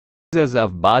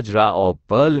of Bajra or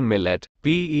pearl millet,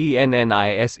 Pennisetum.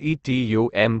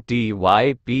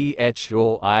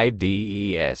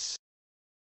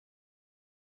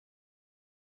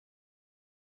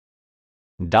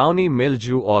 Downy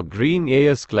mildew or green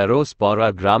ear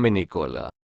Sclerospora graminicola.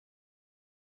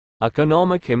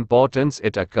 Economic importance: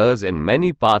 it occurs in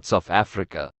many parts of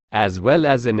Africa, as well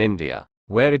as in India,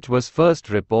 where it was first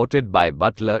reported by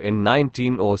Butler in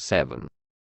 1907.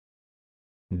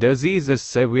 Disease is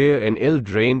severe in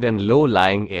ill-drained and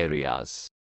low-lying areas.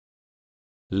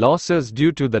 Losses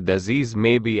due to the disease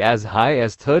may be as high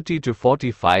as 30 to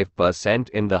 45%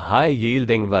 in the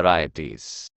high-yielding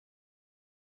varieties.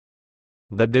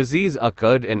 The disease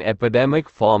occurred in epidemic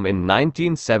form in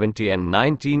 1970 and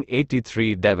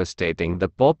 1983, devastating the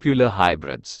popular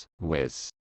hybrids, viz.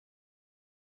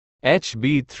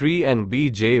 HB3 and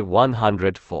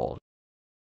BJ104.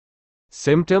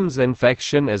 Symptoms: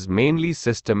 infection is mainly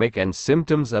systemic and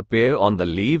symptoms appear on the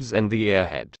leaves and the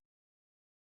earhead.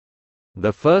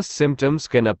 The first symptoms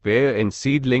can appear in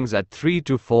seedlings at 3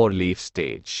 to 4 leaf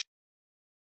stage.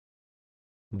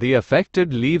 The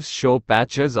affected leaves show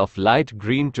patches of light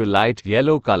green to light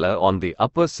yellow color on the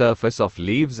upper surface of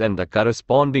leaves, and the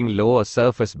corresponding lower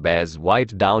surface bears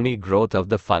white downy growth of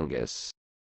the fungus.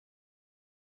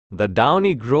 The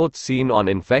downy growth seen on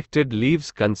infected leaves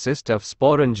consist of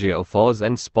sporangiophores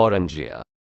and sporangia.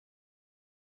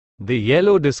 The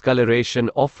yellow discoloration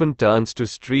often turns to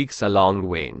streaks along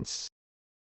veins.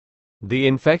 The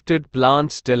infected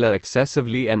plants still are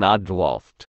excessively and are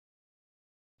dwarfed.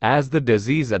 As the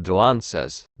disease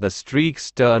advances, the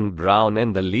streaks turn brown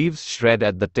and the leaves shred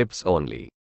at the tips only.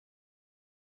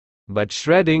 But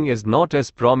shredding is not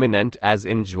as prominent as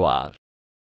in jowar.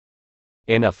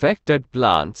 In affected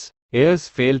plants, ears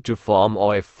fail to form,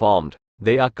 or if formed,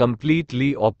 they are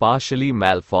completely or partially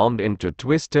malformed into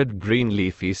twisted green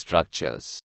leafy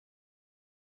structures.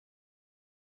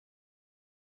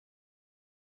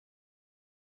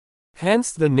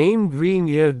 Hence the name green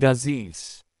ear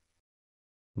disease.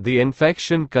 The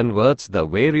infection converts the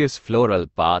various floral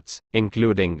parts,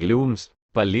 including glumes,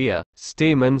 palea,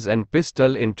 stamens and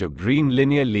pistil, into green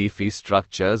linear leafy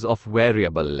structures of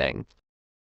variable length.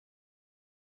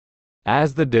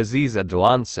 As the disease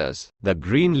advances, the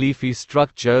green leafy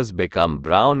structures become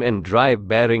brown and dry,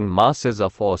 bearing masses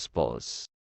of oospores.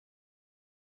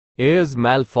 Ears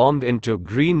malformed into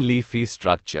green leafy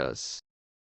structures.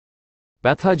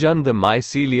 Pathogen: the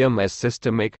mycelium is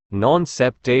systemic,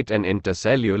 non-septate and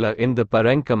intercellular in the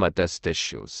parenchymatous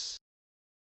tissues.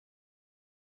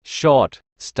 Short,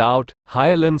 stout,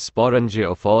 hyaline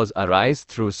sporangiophores arise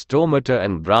through stomata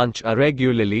and branch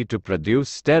irregularly to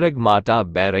produce sterigmata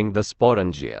bearing the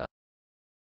sporangia.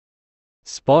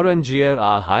 Sporangia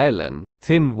are hyaline,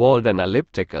 thin-walled and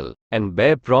elliptical, and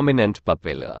bear prominent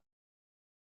papilla.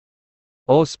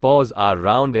 Oospores are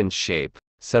round in shape,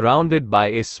 surrounded by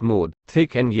a smooth,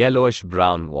 thick and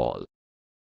yellowish-brown wall.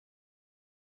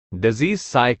 Disease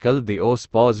cycle: the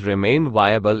oospores remain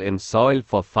viable in soil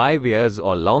for 5 years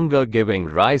or longer, giving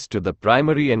rise to the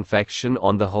primary infection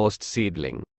on the host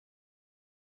seedling.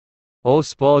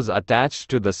 Oospores attached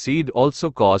to the seed also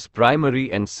cause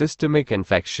primary and systemic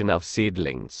infection of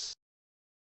seedlings.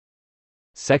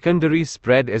 Secondary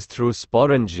spread is through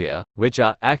sporangia, which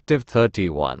are active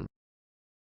 31.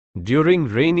 During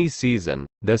rainy season,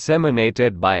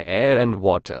 disseminated by air and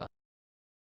water.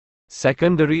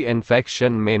 Secondary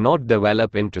infection may not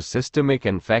develop into systemic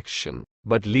infection,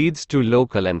 but leads to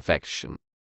local infection.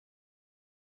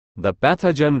 The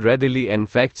pathogen readily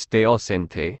infects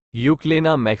Teosinthe,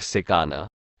 Euclena mexicana,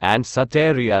 and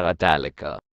Sateria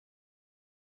italica.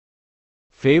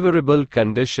 Favorable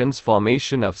conditions: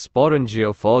 formation of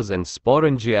sporangiophores and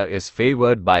sporangia is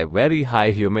favored by very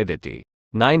high humidity,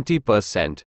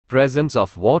 90%, presence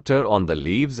of water on the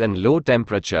leaves and low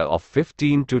temperature of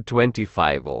 15 to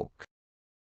 25 oak.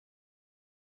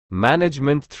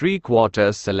 Management: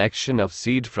 3/4 selection of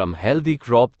seed from healthy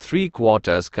crop,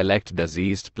 3/4 collect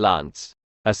diseased plants,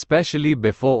 especially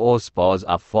before oospores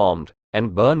are formed,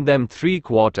 and burn them.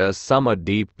 3/4 summer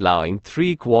deep plowing,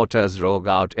 3/4 rogue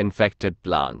out infected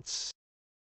plants.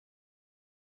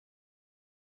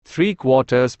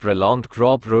 3/4 prolonged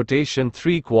crop rotation,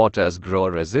 3/4 grow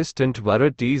resistant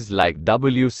varieties like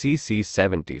WCC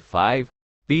 75,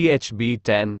 PHB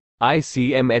 10,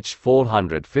 ICMH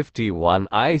 451,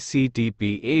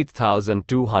 ICTP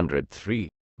 8203,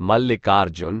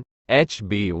 Mallikarjun,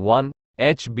 HB1,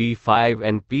 HB5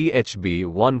 and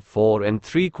PHB14, and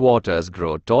 3/4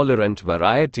 grow tolerant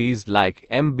varieties like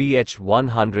MBH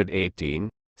 118,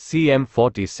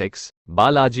 CM46,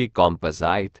 Balaji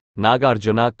composite,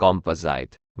 Nagarjuna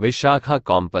composite, Vishakha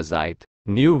composite,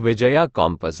 New Vijaya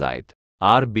composite,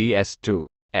 RBS2,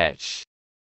 H.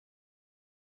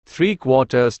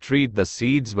 3/4 treat the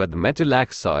seeds with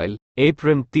metalac soil,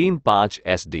 Apron 3-5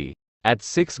 SD, at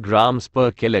 6 grams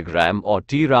per kilogram or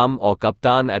Tiram or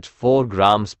Kaptan at 4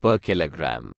 grams per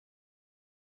kilogram.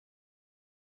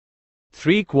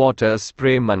 3/4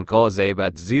 spray Mancozeb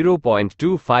at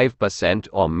 0.25%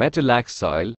 or metalac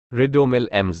soil, Ridomil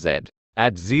MZ,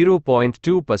 at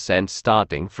 0.2%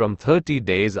 starting from 30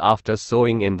 days after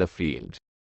sowing in the field.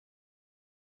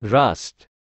 Rust.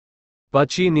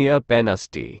 Pachynia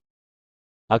pennisetum.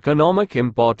 Economic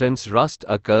importance. Rust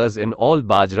occurs in all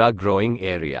Bajra growing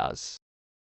areas.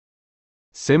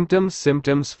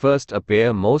 Symptoms first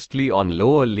appear mostly on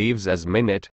lower leaves as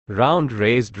minute, round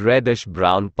raised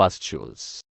reddish-brown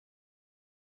pustules.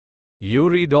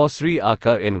 Eurydocery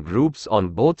occur in groups on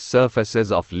both surfaces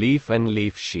of leaf and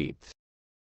leaf sheath.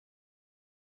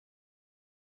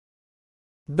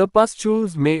 The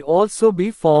pustules may also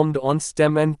be formed on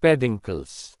stem and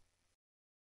peduncles.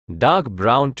 Dark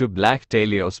brown to black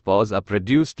teleospores are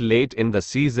produced late in the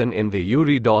season in the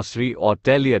Eurydocery or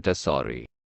Teleotosauri.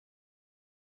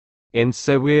 In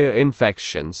severe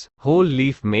infections, whole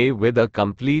leaf may wither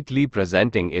completely,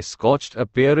 presenting a scorched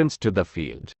appearance to the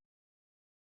field.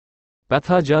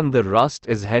 Pathogen. The rust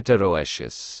is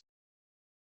heteroecious.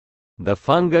 The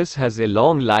fungus has a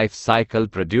long life cycle,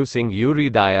 producing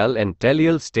eurydial and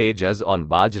teleal stages on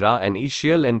Bajra and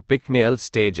ischial and pycnial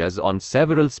stages on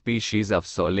several species of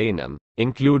Solanum,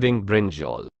 including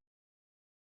brinjal.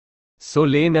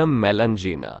 Solanum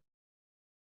melangina.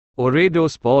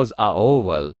 Oredospores are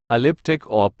oval, elliptic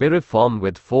or piriform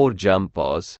with 4 germ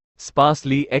pores,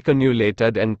 sparsely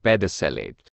acanulated and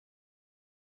pedicellate.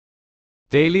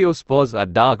 Teleospores are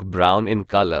dark brown in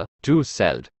color,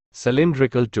 2-celled,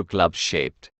 cylindrical to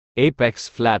club-shaped, apex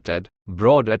flatted,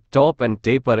 broad at top and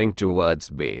tapering towards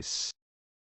base.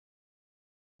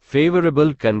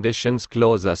 Favorable conditions.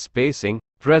 Closer spacing,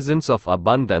 presence of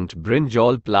abundant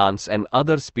brinjal plants and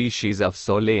other species of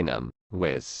Solanum,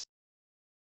 viz.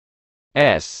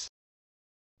 S.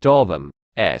 Tauvum,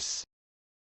 S.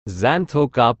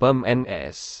 Xanthocarpum and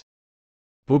S.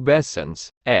 pubescens,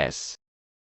 S.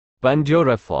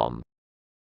 Panduriform.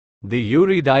 The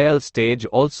eurydial stage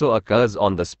also occurs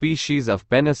on the species of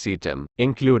Pennisetum,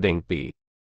 including P.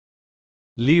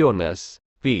 leonis,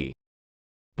 P.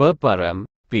 purpurum,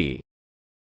 P.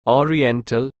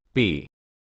 oriental, P.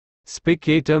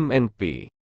 spicatum and P.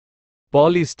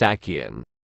 polystachyon.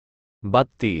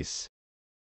 Buttis.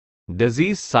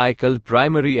 Disease cycle.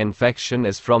 Primary infection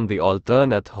is from the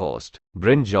alternate host,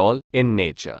 brinjal, in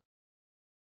nature.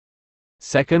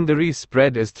 Secondary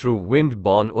spread is through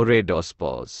wind-borne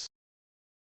oredospores.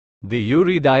 The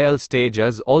eurydial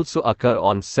stages also occur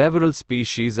on several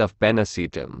species of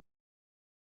Pennisetum.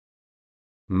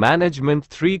 Management.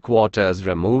 3/4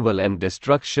 removal and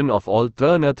destruction of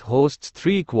alternate hosts.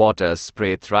 3/4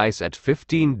 spray thrice at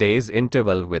 15 days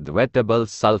interval with wettable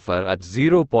sulfur at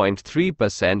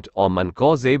 0.3% or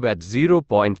Mancozeb at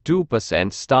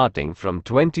 0.2% starting from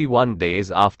 21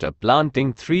 days after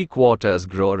planting. 3/4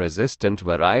 grow resistant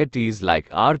varieties like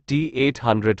RT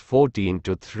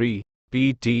 814-3,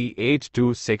 PT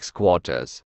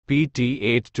 826/4, PT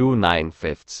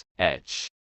 829/5, H.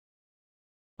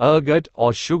 Ergot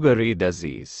or sugary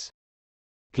disease.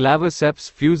 Claviceps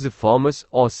fusiformis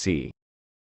or C.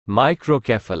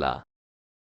 microcephala.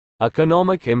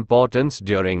 Economic importance.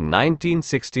 During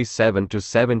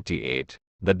 1967–78,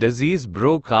 the disease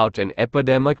broke out in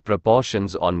epidemic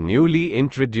proportions on newly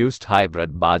introduced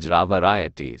hybrid Bajra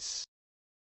varieties.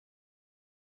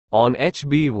 On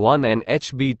HB1 and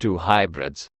HB2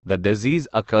 hybrids, the disease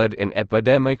occurred in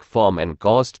epidemic form and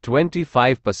caused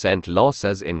 25%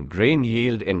 losses in grain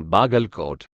yield in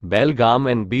Bagalkot, Belgaum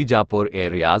and Bijapur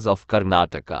areas of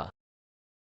Karnataka.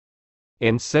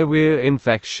 In severe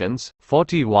infections,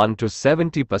 41 to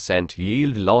 70%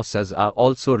 yield losses are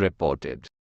also reported.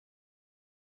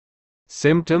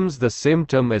 Symptoms. The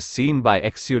symptom is seen by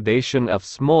exudation of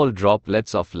small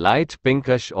droplets of light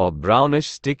pinkish or brownish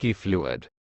sticky fluid,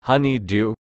 honey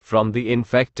dew, from the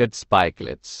infected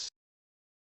spikelets.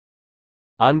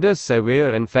 Under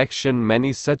severe infection,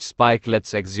 many such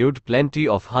spikelets exude plenty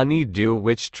of honey dew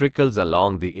which trickles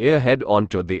along the earhead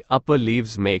onto the upper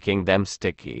leaves, making them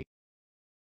sticky.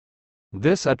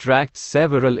 This attracts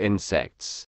several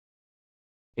insects.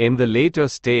 In the later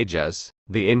stages,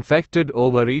 the infected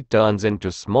ovary turns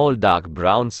into small dark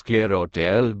brown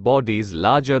sclerotail bodies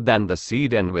larger than the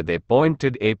seed and with a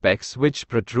pointed apex which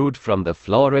protrude from the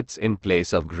florets in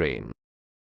place of grain.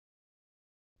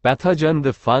 Pathogen: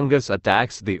 the fungus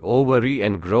attacks the ovary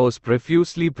and grows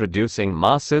profusely, producing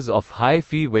masses of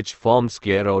hyphae which form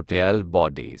sclerotial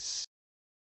bodies.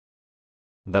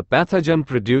 The pathogen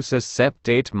produces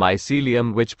septate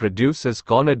mycelium which produces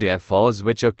conidiophores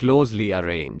which are closely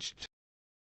arranged.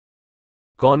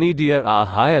 Conidia are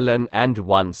hyaline and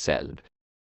one-celled.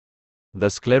 The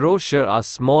sclerotia are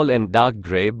small and dark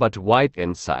gray but white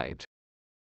inside.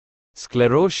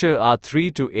 Sclerotia are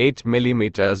 3 to 8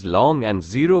 mm long and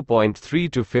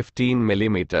 0.3 to 15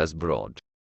 mm broad.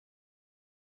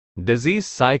 Disease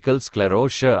cycle: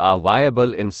 sclerotia are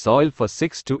viable in soil for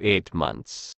 6 to 8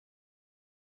 months.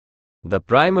 The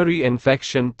primary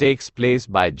infection takes place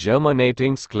by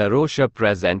germinating sclerotia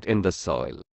present in the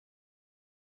soil.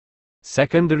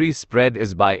 Secondary spread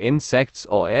is by insects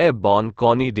or airborne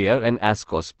conidia and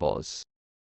ascospores.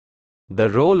 The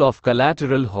role of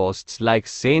collateral hosts like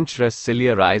Centrus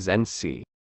ciliaris and C.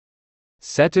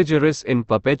 setigerus in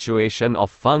perpetuation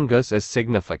of fungus is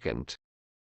significant.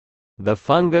 The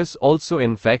fungus also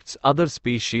infects other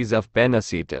species of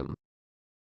Pennisetum.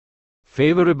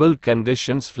 Favorable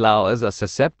conditions: flowers are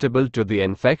susceptible to the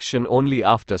infection only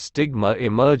after stigma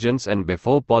emergence and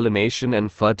before pollination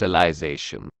and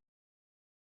fertilization.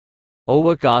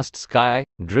 Overcast sky,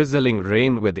 drizzling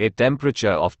rain with a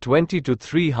temperature of 20 to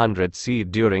 300 C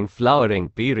during flowering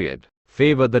period,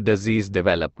 favor the disease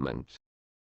development.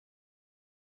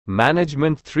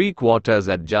 Management: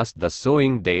 3/4 adjust the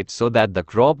sowing date so that the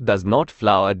crop does not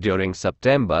flower during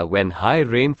September when high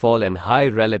rainfall and high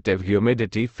relative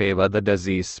humidity favor the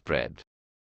disease spread.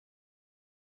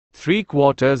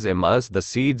 3/4 immerse the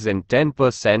seeds in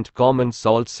 10% common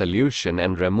salt solution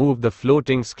and remove the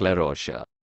floating sclerotia.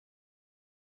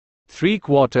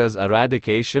 3/4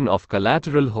 eradication of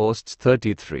collateral hosts.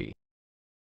 33.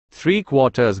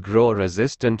 3/4 grow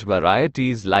resistant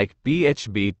varieties like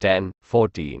PHB 10,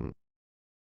 14.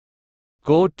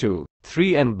 Co 2,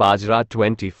 3 and Bajra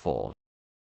 24.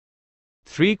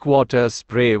 3/4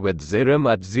 spray with Zirim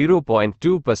at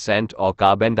 0.2% or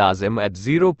carbendazim at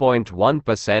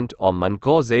 0.1% or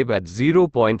mancozeb at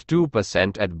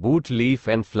 0.2% at boot, leaf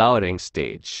and flowering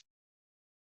stage.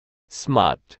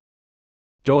 Smut.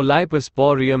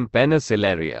 Toliposporium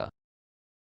penicillaria.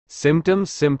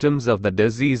 Symptoms of the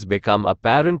disease become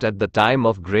apparent at the time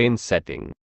of grain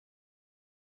setting.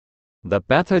 The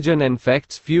pathogen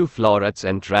infects few florets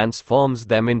and transforms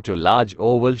them into large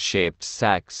oval-shaped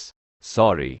sacs,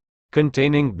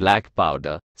 containing black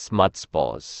powder, smut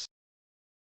spores.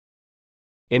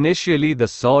 Initially the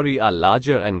sori are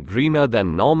larger and greener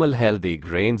than normal healthy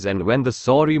grains, and when the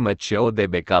sori mature they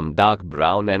become dark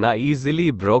brown and are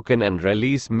easily broken and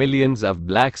release millions of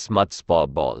black smut spore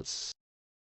balls.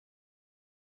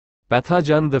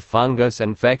 Pathogen: the fungus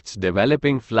infects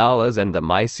developing flowers and the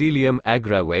mycelium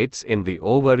aggravates in the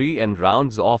ovary and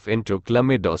rounds off into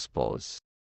chlamydospores.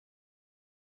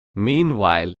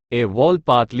 Meanwhile, a wall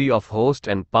partly of host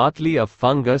and partly of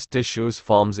fungus tissues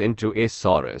forms into a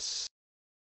sorus.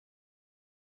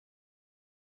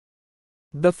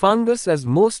 The fungus is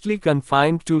mostly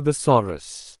confined to the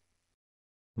sorus.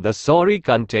 The sori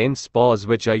contain spores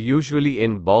which are usually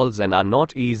in balls and are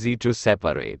not easy to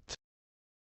separate.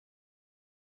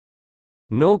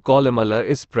 No columella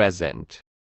is present.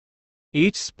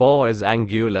 Each spore is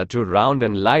angular to round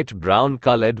and light brown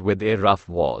colored with a rough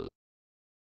wall.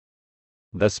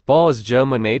 The spores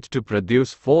germinate to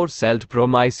produce 4-celled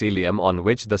promycelium on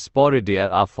which the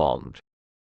sporidia are formed.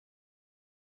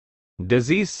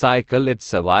 Disease cycle: it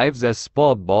survives as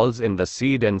spore balls in the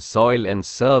seed and soil and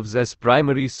serves as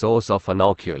primary source of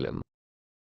inoculum.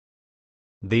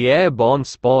 The airborne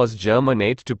spores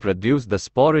germinate to produce the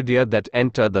sporidia that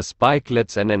enter the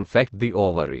spikelets and infect the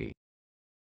ovary.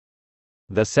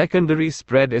 The secondary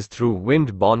spread is through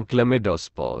wind-borne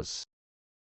chlamydospores.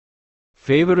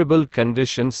 Favorable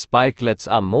conditions: spikelets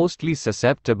are mostly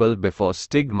susceptible before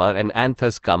stigma and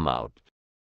anthers come out.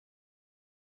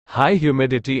 High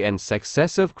humidity and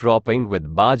successive cropping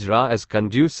with Bajra is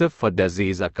conducive for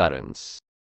disease occurrence.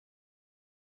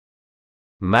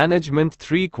 Management: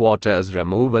 3/4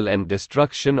 removal and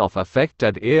destruction of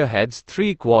affected earheads.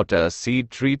 3/4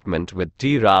 seed treatment with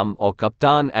T-ram or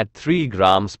Kaptan at 3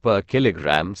 grams per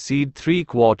kilogram seed.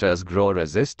 3/4 grow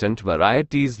resistant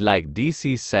varieties like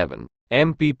DC7,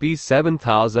 MPP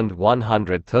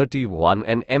 7131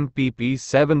 and MPP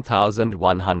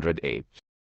 7108.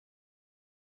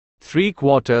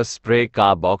 3/4 spray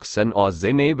carboxyn or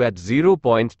zinab at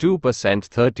 0.2%.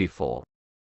 34.